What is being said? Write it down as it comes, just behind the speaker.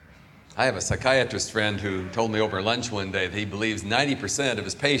I have a psychiatrist friend who told me over lunch one day that he believes 90% of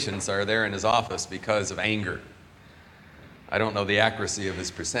his patients are there in his office because of anger. I don't know the accuracy of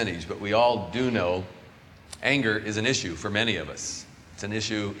his percentage, but we all do know anger is an issue for many of us. It's an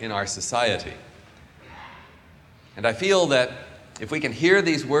issue in our society. And I feel that if we can hear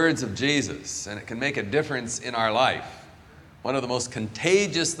these words of Jesus and it can make a difference in our life, one of the most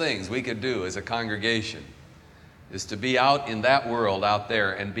contagious things we could do as a congregation is to be out in that world out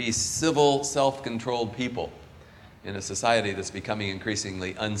there and be civil, self-controlled people in a society that's becoming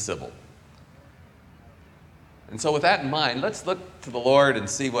increasingly uncivil. And so with that in mind, let's look to the Lord and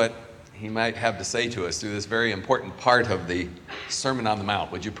see what He might have to say to us through this very important part of the Sermon on the Mount.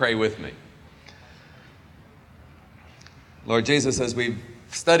 Would you pray with me? Lord Jesus, as we've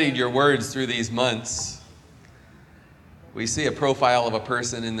studied your words through these months, we see a profile of a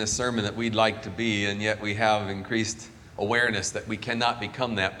person in this sermon that we'd like to be, and yet we have increased awareness that we cannot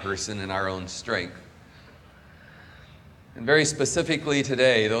become that person in our own strength. And very specifically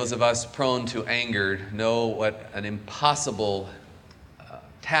today, those of us prone to anger know what an impossible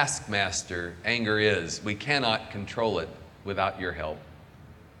taskmaster anger is. We cannot control it without your help.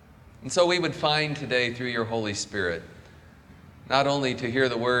 And so we would find today through your Holy Spirit not only to hear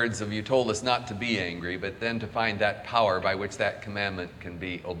the words of you told us not to be angry, but then to find that power by which that commandment can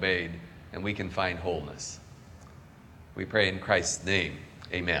be obeyed and we can find wholeness. We pray in Christ's name.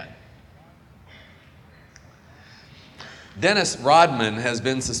 Amen. Dennis Rodman has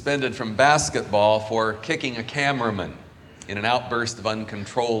been suspended from basketball for kicking a cameraman in an outburst of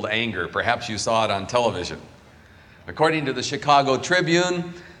uncontrolled anger. Perhaps you saw it on television. According to the Chicago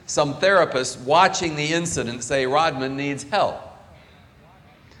Tribune, some therapists watching the incident say Rodman needs help.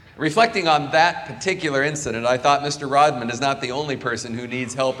 Reflecting on that particular incident, I thought Mr. Rodman is not the only person who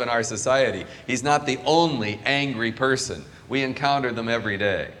needs help in our society. He's not the only angry person. We encounter them every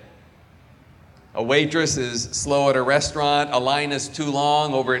day. A waitress is slow at a restaurant, a line is too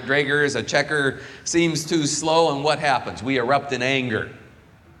long over at Draeger's, a checker seems too slow, and what happens? We erupt in anger.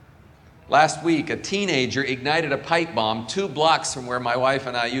 Last week, a teenager ignited a pipe bomb 2 blocks from where my wife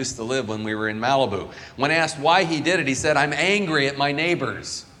and I used to live when we were in Malibu. When asked why he did it, he said, "I'm angry at my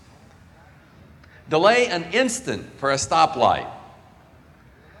neighbors." Delay an instant for a stoplight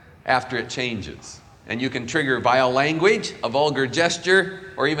after it changes, and you can trigger vile language, a vulgar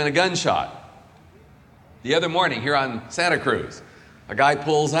gesture, or even a gunshot. The other morning here on Santa Cruz, a guy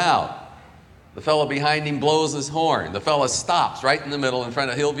pulls out. The fellow behind him blows his horn. The fellow stops right in the middle in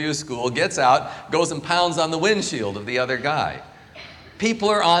front of Hillview School, gets out, goes and pounds on the windshield of the other guy. People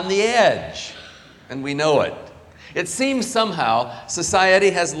are on the edge, and we know it. It seems somehow society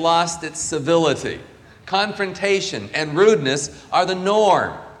has lost its civility. Confrontation and rudeness are the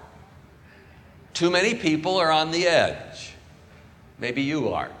norm. Too many people are on the edge. Maybe you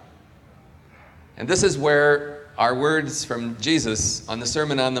are. And this is where our words from Jesus on the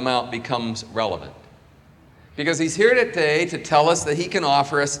Sermon on the Mount becomes relevant. Because he's here today to tell us that he can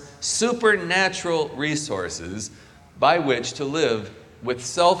offer us supernatural resources by which to live with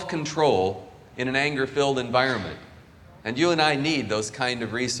self-control in an anger-filled environment. And you and I need those kind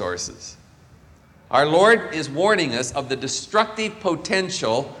of resources. Our Lord is warning us of the destructive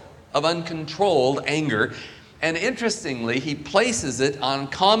potential of uncontrolled anger. And interestingly, he places it on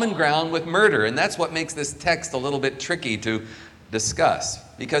common ground with murder. And that's what makes this text a little bit tricky to discuss.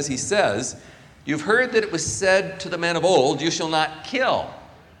 Because he says, "You've heard that it was said to the men of old, 'You shall not kill.'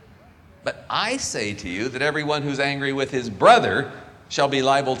 But I say to you that everyone who's angry with his brother shall be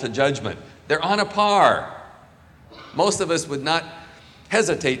liable to judgment." They're on a par. Most of us would not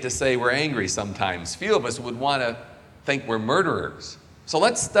hesitate to say we're angry sometimes. Few of us would want to think we're murderers. So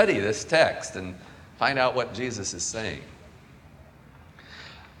let's study this text and find out what Jesus is saying.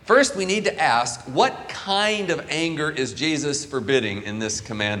 First, we need to ask, what kind of anger is Jesus forbidding in this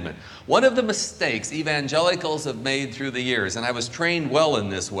commandment? One of the mistakes evangelicals have made through the years, and I was trained well in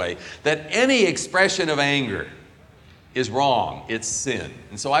this way, that any expression of anger is wrong, it's sin.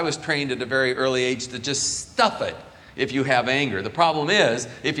 And so I was trained at a very early age to just stuff it if you have anger. The problem is,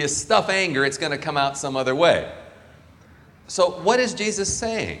 if you stuff anger, it's going to come out some other way. So what is Jesus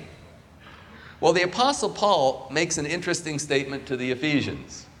saying? Well, the Apostle Paul makes an interesting statement to the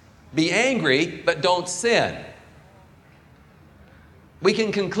Ephesians. Be angry, but don't sin. We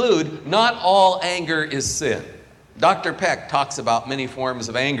can conclude not all anger is sin. Dr. Peck talks about many forms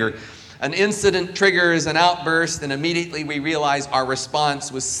of anger. An incident triggers an outburst, and immediately we realize our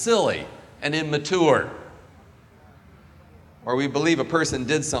response was silly and immature. Or we believe a person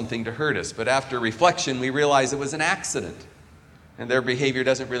did something to hurt us, but after reflection we realize it was an accident and their behavior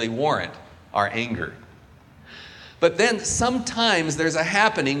doesn't really warrant our anger. But then sometimes there's a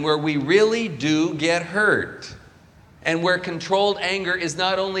happening where we really do get hurt, and where controlled anger is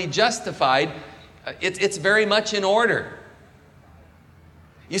not only justified, it's very much in order.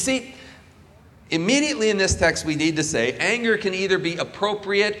 You see, immediately in this text we need to say anger can either be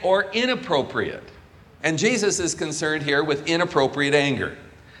appropriate or inappropriate. And Jesus is concerned here with inappropriate anger.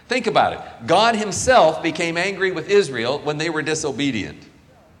 Think about it. God himself became angry with Israel when they were disobedient.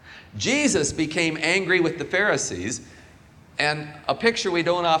 Jesus became angry with the Pharisees, and a picture we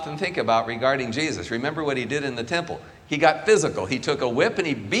don't often think about regarding Jesus. Remember what he did in the temple. He got physical. He took a whip and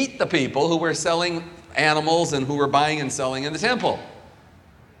he beat the people who were selling animals and who were buying and selling in the temple.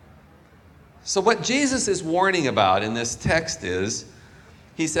 So what Jesus is warning about in this text is,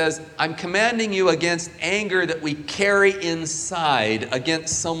 he says, I'm commanding you against anger that we carry inside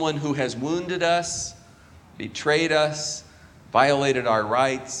against someone who has wounded us, betrayed us, violated our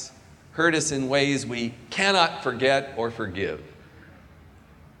rights, hurt us in ways we cannot forget or forgive.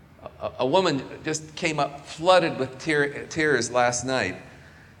 A woman just came up flooded with tears last night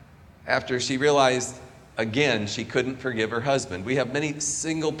after she realized again she couldn't forgive her husband. We have many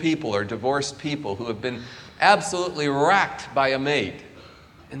single people or divorced people who have been absolutely racked by a mate,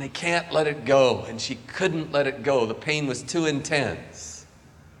 and they can't let it go, and she couldn't let it go. The pain was too intense.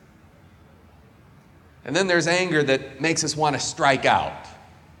 And then there's anger that makes us want to strike out,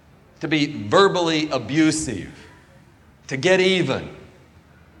 to be verbally abusive, to get even,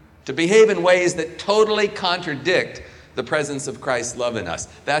 to behave in ways that totally contradict the presence of Christ's love in us.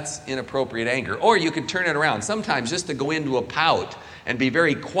 That's inappropriate anger. Or you could turn it around. Sometimes just to go into a pout and be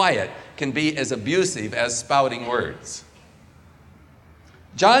very quiet can be as abusive as spouting words.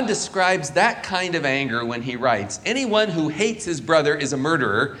 John describes that kind of anger when he writes, anyone who hates his brother is a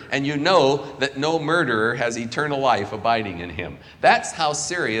murderer, and you know that no murderer has eternal life abiding in him. That's how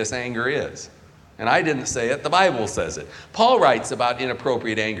serious anger is. And I didn't say it, the Bible says it. Paul writes about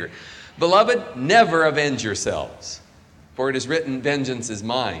inappropriate anger. Beloved, never avenge yourselves, for it is written, vengeance is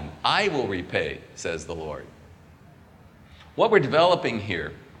mine. I will repay, says the Lord. What we're developing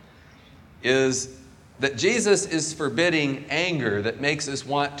here is that Jesus is forbidding anger that makes us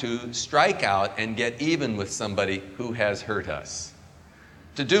want to strike out and get even with somebody who has hurt us.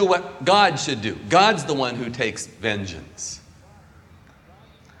 To do what God should do. God's the one who takes vengeance.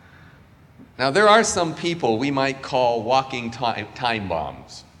 Now, there are some people we might call walking time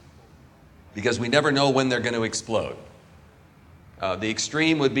bombs, because we never know when they're going to explode. The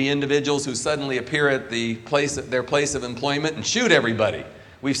extreme would be individuals who suddenly appear at their place of employment and shoot everybody.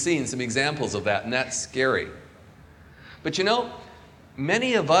 We've seen some examples of that, and that's scary. But you know,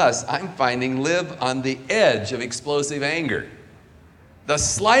 many of us, I'm finding, live on the edge of explosive anger. The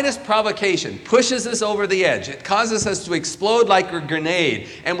slightest provocation pushes us over the edge. It causes us to explode like a grenade,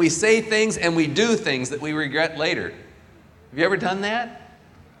 and we say things and we do things that we regret later. Have you ever done that?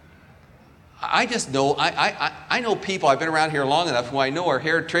 I just know, I know people, I've been around here long enough, who I know are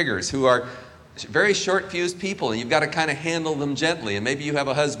hair triggers, who are very short-fused people, and you've got to kind of handle them gently. And maybe you have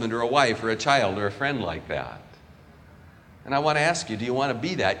a husband or a wife or a child or a friend like that. And I want to ask you, do you want to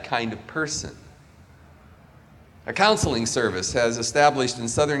be that kind of person? A counseling service has been established in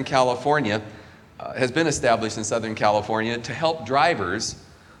Southern California to help drivers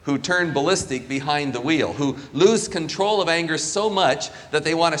who turn ballistic behind the wheel, who lose control of anger so much that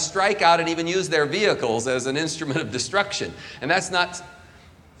they want to strike out and even use their vehicles as an instrument of destruction. And that's not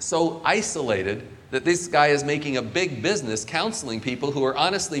so isolated that this guy is making a big business counseling people who are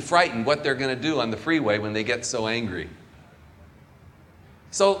honestly frightened what they're going to do on the freeway when they get so angry.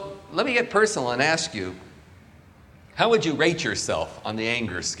 So let me get personal and ask you, how would you rate yourself on the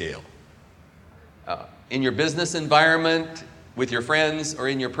anger scale? In your business environment, with your friends, or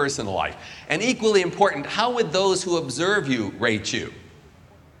in your personal life? And equally important, how would those who observe you rate you?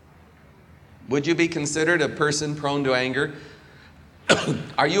 Would you be considered a person prone to anger?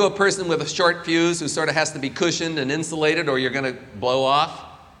 Are you a person with a short fuse who sort of has to be cushioned and insulated, or you're going to blow off?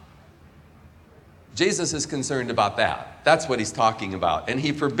 Jesus is concerned about that. That's what he's talking about. And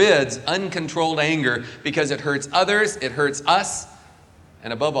he forbids uncontrolled anger because it hurts others, it hurts us,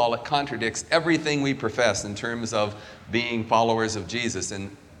 and above all, it contradicts everything we profess in terms of being followers of Jesus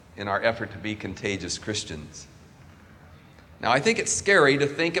in our effort to be contagious Christians. Now, I think it's scary to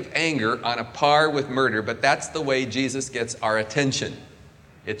think of anger on a par with murder, but that's the way Jesus gets our attention.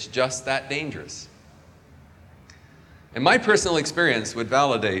 It's just that dangerous. And my personal experience would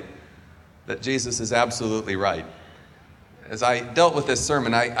validate that Jesus is absolutely right. As I dealt with this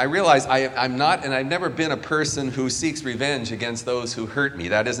sermon, I realized I'm not, and I've never been, a person who seeks revenge against those who hurt me.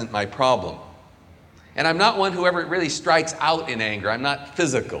 That isn't my problem. And I'm not one who ever really strikes out in anger. I'm not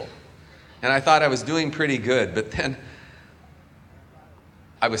physical. And I thought I was doing pretty good, but then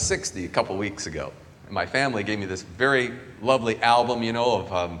I was 60 a couple weeks ago. And my family gave me this very lovely album,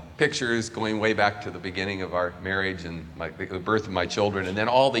 of pictures going way back to the beginning of our marriage and the birth of my children, and then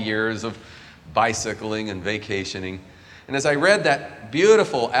all the years of bicycling and vacationing. And as I read that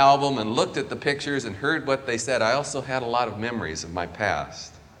beautiful album and looked at the pictures and heard what they said, I also had a lot of memories of my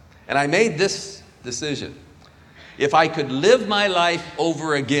past. And I made this decision. If I could live my life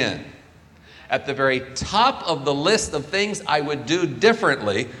over again, at the very top of the list of things I would do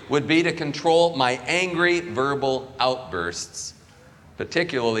differently would be to control my angry verbal outbursts,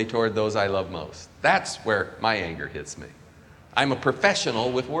 particularly toward those I love most. That's where my anger hits me. I'm a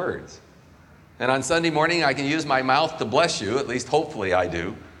professional with words. And on Sunday morning, I can use my mouth to bless you, at least hopefully I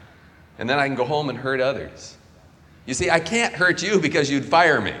do. And then I can go home and hurt others. You see, I can't hurt you because you'd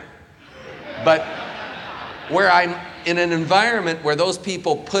fire me. But where I'm in an environment where those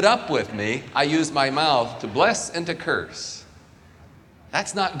people put up with me, I use my mouth to bless and to curse.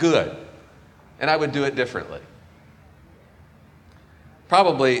 That's not good. And I would do it differently.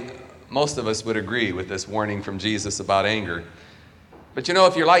 Probably most of us would agree with this warning from Jesus about anger. But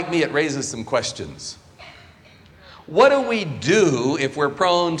if you're like me, it raises some questions. What do we do if we're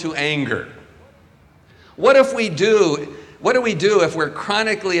prone to anger? What do we do if we're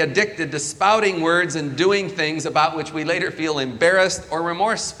chronically addicted to spouting words and doing things about which we later feel embarrassed or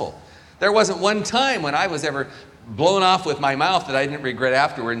remorseful? There wasn't one time when I was ever blown off with my mouth that I didn't regret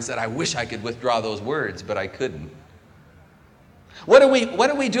afterward and said, I wish I could withdraw those words, but I couldn't. What do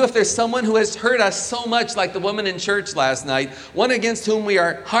we do if there's someone who has hurt us so much, like the woman in church last night, one against whom we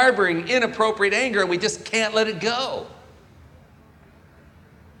are harboring inappropriate anger and we just can't let it go?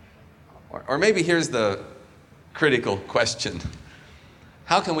 Or maybe here's the critical question.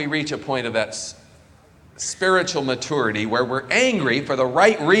 How can we reach a point of that spiritual maturity where we're angry for the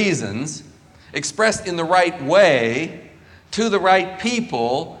right reasons, expressed in the right way, to the right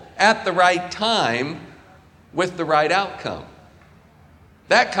people, at the right time, with the right outcome?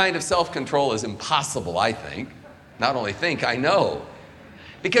 That kind of self-control is impossible, I think. Not only think, I know.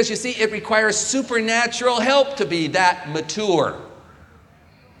 Because you see, it requires supernatural help to be that mature.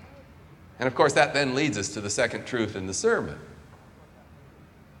 And of course, that then leads us to the second truth in the sermon.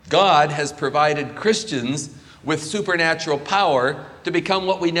 God has provided Christians with supernatural power to become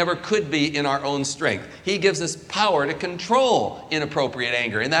what we never could be in our own strength. He gives us power to control inappropriate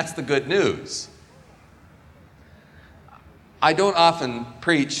anger, and that's the good news. I don't often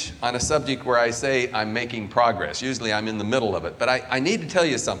preach on a subject where I say I'm making progress. Usually I'm in the middle of it. But I need to tell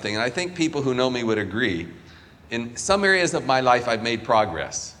you something, and I think people who know me would agree. In some areas of my life, I've made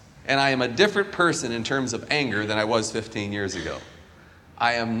progress. And I am a different person in terms of anger than I was 15 years ago.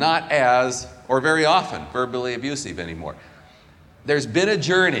 I am not as, or very often, verbally abusive anymore. There's been a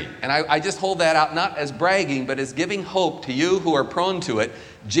journey, and I just hold that out not as bragging, but as giving hope to you who are prone to it.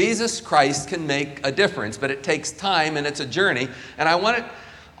 Jesus Christ can make a difference, but it takes time and it's a journey. And I want to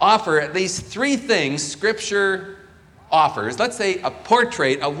offer at least 3 things Scripture offers. Let's say a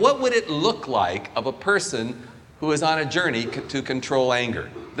portrait of what would it look like of a person who is on a journey to control anger.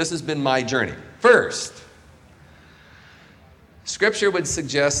 This has been my journey. First, Scripture would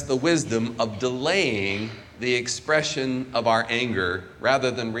suggest the wisdom of delaying the expression of our anger rather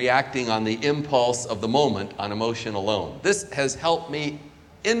than reacting on the impulse of the moment on emotion alone. This has helped me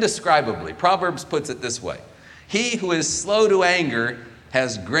indescribably. Proverbs puts it this way: he who is slow to anger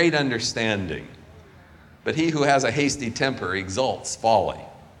has great understanding, but he who has a hasty temper exalts folly.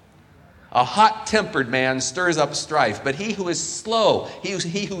 A hot-tempered man stirs up strife, but he who is slow,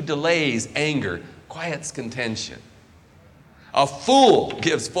 he who delays anger, quiets contention. A fool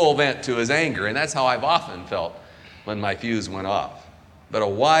gives full vent to his anger, and that's how I've often felt when my fuse went off. But a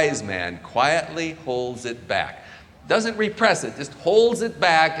wise man quietly holds it back. Doesn't repress it, just holds it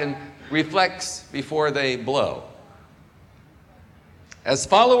back and reflects before they blow. As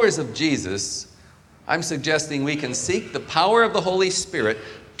followers of Jesus, I'm suggesting we can seek the power of the Holy Spirit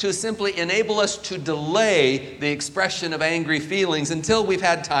to simply enable us to delay the expression of angry feelings until we've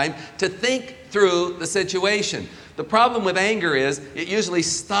had time to think through the situation. The problem with anger is it usually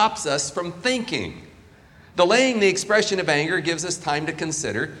stops us from thinking. Delaying the expression of anger gives us time to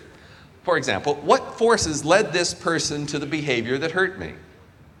consider, for example, what forces led this person to the behavior that hurt me?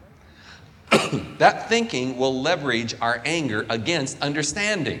 That thinking will leverage our anger against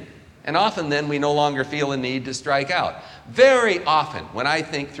understanding. And often then we no longer feel a need to strike out. Very often when I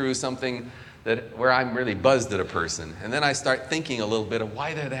think through something where I'm really buzzed at a person, and then I start thinking a little bit of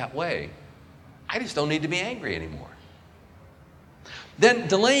why they're that way, I just don't need to be angry anymore. Then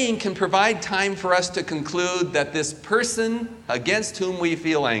delaying can provide time for us to conclude that this person against whom we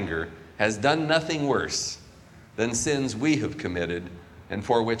feel anger has done nothing worse than sins we have committed and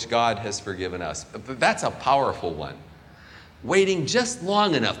for which God has forgiven us. That's a powerful one. Waiting just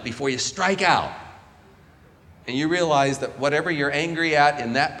long enough before you strike out, and you realize that whatever you're angry at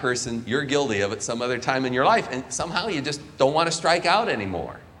in that person, you're guilty of it some other time in your life, and somehow you just don't want to strike out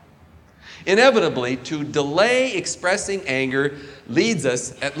anymore. Inevitably, to delay expressing anger leads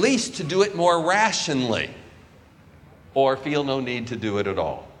us at least to do it more rationally, or feel no need to do it at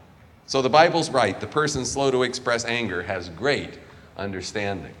all. So the Bible's right. The person slow to express anger has great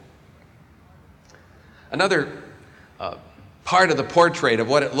understanding. Another part of the portrait of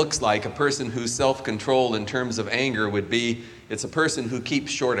what it looks like a person who's self-controlled in terms of anger would be, it's a person who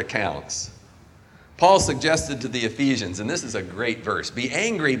keeps short accounts. Paul suggested to the Ephesians, and this is a great verse, be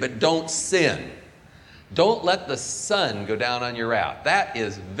angry but don't sin. Don't let the sun go down on your wrath. That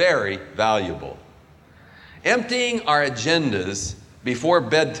is very valuable. Emptying our agendas before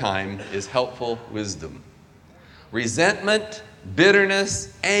bedtime is helpful wisdom. Resentment,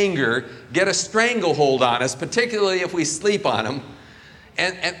 bitterness, anger get a stranglehold on us, particularly if we sleep on them,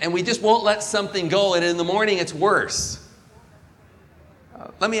 and we just won't let something go, and in the morning it's worse.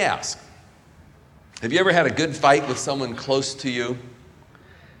 Let me ask, have you ever had a good fight with someone close to you,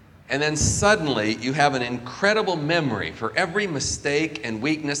 and then suddenly you have an incredible memory for every mistake and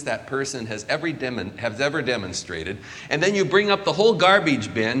weakness that person has ever demonstrated, and then you bring up the whole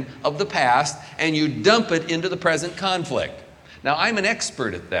garbage bin of the past and you dump it into the present conflict? Now, I'm an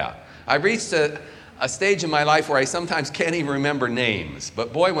expert at that. I've reached a stage in my life where I sometimes can't even remember names.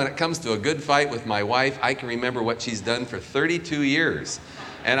 But boy, when it comes to a good fight with my wife, I can remember what she's done for 32 years.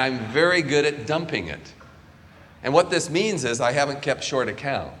 And I'm very good at dumping it. And what this means is I haven't kept short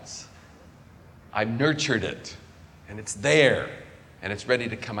accounts. I've nurtured it. And it's there. And it's ready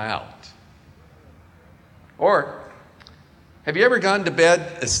to come out. Or, have you ever gone to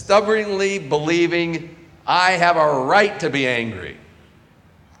bed stubbornly believing, I have a right to be angry,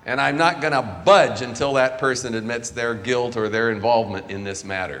 and I'm not going to budge until that person admits their guilt or their involvement in this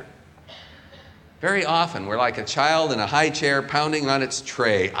matter? Very often, we're like a child in a high chair pounding on its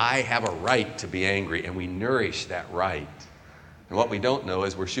tray. I have a right to be angry, and we nourish that right. And what we don't know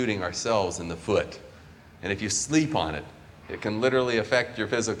is we're shooting ourselves in the foot. And if you sleep on it, it can literally affect your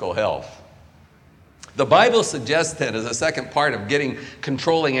physical health. The Bible suggests that as a second part of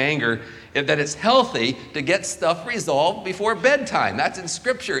controlling anger, that it's healthy to get stuff resolved before bedtime. That's in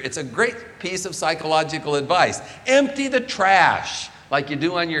Scripture. It's a great piece of psychological advice. Empty the trash like you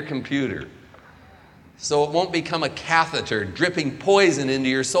do on your computer, so it won't become a catheter dripping poison into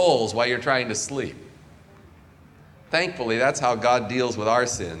your souls while you're trying to sleep. Thankfully, that's how God deals with our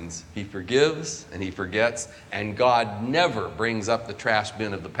sins. He forgives and He forgets, and God never brings up the trash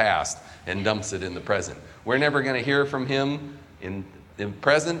bin of the past and dumps it in the present. We're never going to hear from Him in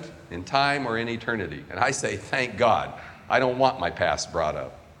present, in time, or in eternity. And I say, thank God. I don't want my past brought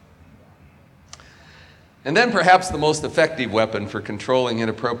up. And then perhaps the most effective weapon for controlling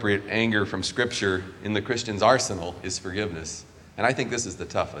inappropriate anger from Scripture in the Christian's arsenal is forgiveness. And I think this is the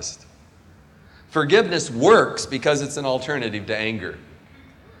toughest. Forgiveness works because it's an alternative to anger.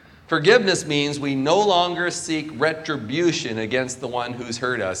 Forgiveness means we no longer seek retribution against the one who's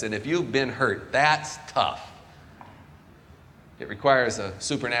hurt us. And if you've been hurt, that's tough. It requires a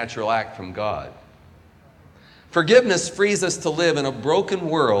supernatural act from God. Forgiveness frees us to live in a broken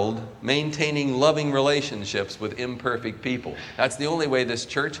world, maintaining loving relationships with imperfect people. That's the only way this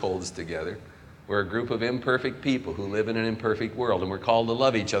church holds together. We're a group of imperfect people who live in an imperfect world, and we're called to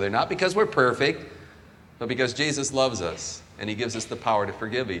love each other, not because we're perfect, but because Jesus loves us, and He gives us the power to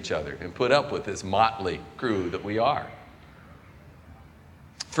forgive each other and put up with this motley crew that we are.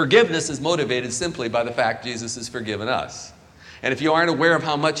 Forgiveness is motivated simply by the fact Jesus has forgiven us. And if you aren't aware of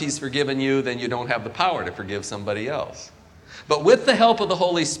how much He's forgiven you, then you don't have the power to forgive somebody else. But with the help of the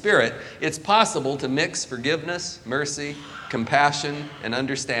Holy Spirit, it's possible to mix forgiveness, mercy, compassion, and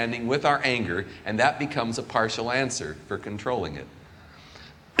understanding with our anger, and that becomes a partial answer for controlling it.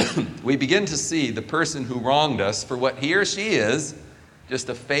 We begin to see the person who wronged us for what he or she is, just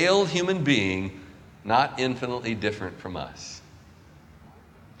a failed human being, not infinitely different from us.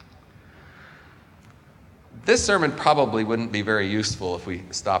 This sermon probably wouldn't be very useful if we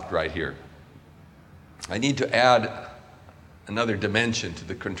stopped right here. I need to add another dimension to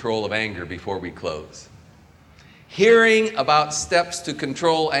the control of anger before we close. Hearing about steps to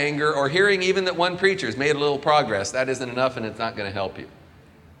control anger, or hearing even that one preacher's made a little progress, that isn't enough, and it's not going to help you.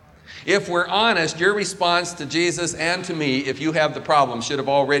 If we're honest, your response to Jesus and to me, if you have the problem, should have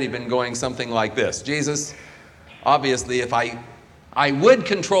already been going something like this. Jesus, obviously, if I would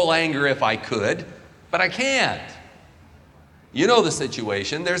control anger if I could, but I can't. You know the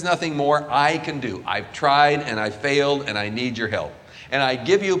situation. There's nothing more I can do. I've tried and I've failed and I need your help. And I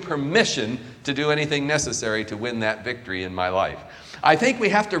give you permission to do anything necessary to win that victory in my life. I think we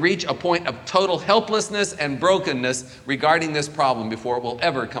have to reach a point of total helplessness and brokenness regarding this problem before it will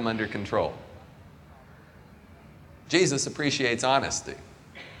ever come under control. Jesus appreciates honesty.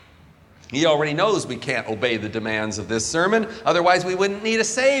 He already knows we can't obey the demands of this sermon, otherwise we wouldn't need a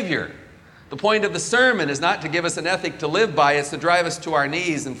Savior. The point of the sermon is not to give us an ethic to live by, it's to drive us to our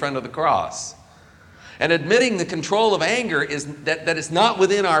knees in front of the cross. And admitting the control of anger is that it's not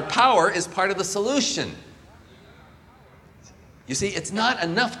within our power is part of the solution. You see, it's not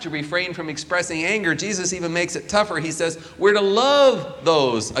enough to refrain from expressing anger. Jesus even makes it tougher. He says, we're to love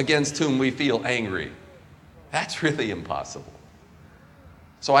those against whom we feel angry. That's really impossible.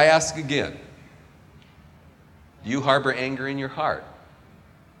 So I ask again, do you harbor anger in your heart?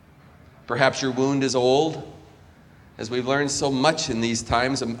 Perhaps your wound is old. As we've learned so much in these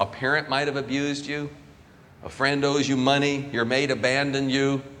times, a parent might have abused you. A friend owes you money. Your mate abandoned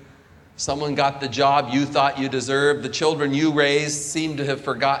you. Someone got the job you thought you deserved. The children you raised seem to have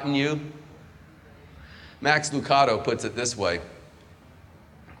forgotten you. Max Lucado puts it this way.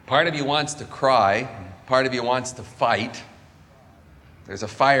 Part of you wants to cry. Part of you wants to fight. There's a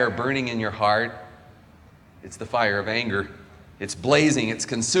fire burning in your heart. It's the fire of anger. It's blazing, it's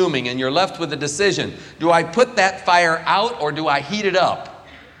consuming, and you're left with a decision. Do I put that fire out or do I heat it up?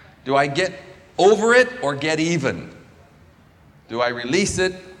 Do I get over it or get even? Do I release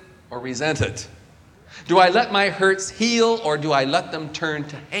it or resent it? Do I let my hurts heal or do I let them turn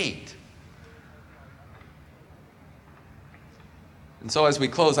to hate? And so as we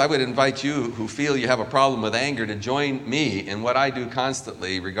close, I would invite you who feel you have a problem with anger to join me in what I do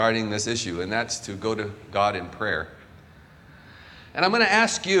constantly regarding this issue, and that's to go to God in prayer. And I'm going to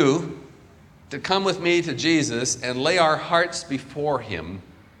ask you to come with me to Jesus and lay our hearts before Him,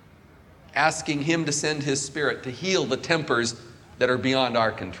 asking Him to send His Spirit to heal the tempers that are beyond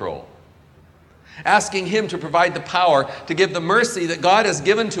our control. Asking Him to provide the power to give the mercy that God has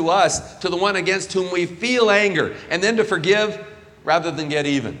given to us to the one against whom we feel anger, and then to forgive rather than get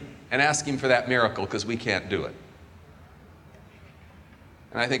even, and ask Him for that miracle because we can't do it.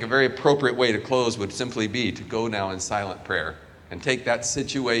 And I think a very appropriate way to close would simply be to go now in silent prayer and take that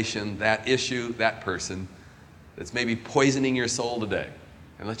situation, that issue, that person that's maybe poisoning your soul today,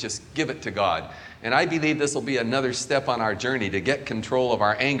 and let's just give it to God. And I believe this will be another step on our journey to get control of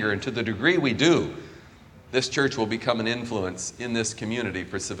our anger, and to the degree we do, this church will become an influence in this community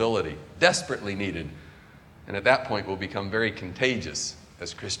for civility, desperately needed. And at that point, we'll become very contagious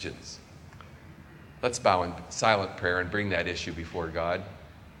as Christians. Let's bow in silent prayer and bring that issue before God.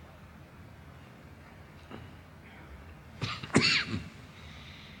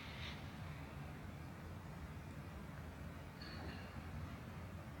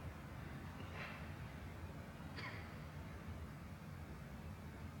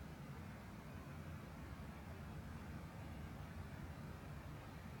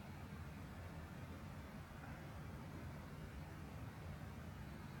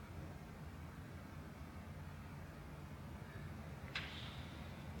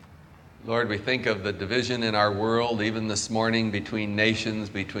 Lord, we think of the division in our world, even this morning, between nations,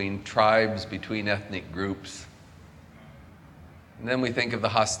 between tribes, between ethnic groups. And then we think of the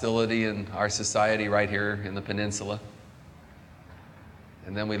hostility in our society right here in the peninsula.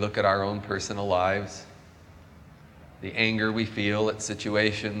 And then we look at our own personal lives, the anger we feel at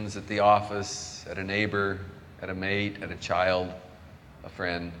situations, at the office, at a neighbor, at a mate, at a child, a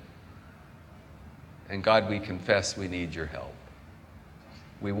friend. And God, we confess we need your help.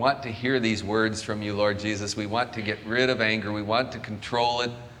 We want to hear these words from you, Lord Jesus. We want to get rid of anger. We want to control it,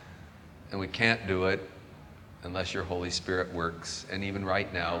 and we can't do it unless your Holy Spirit works. And even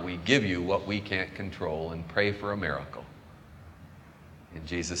right now, we give you what we can't control and pray for a miracle. In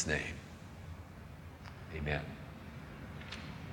Jesus' name, amen.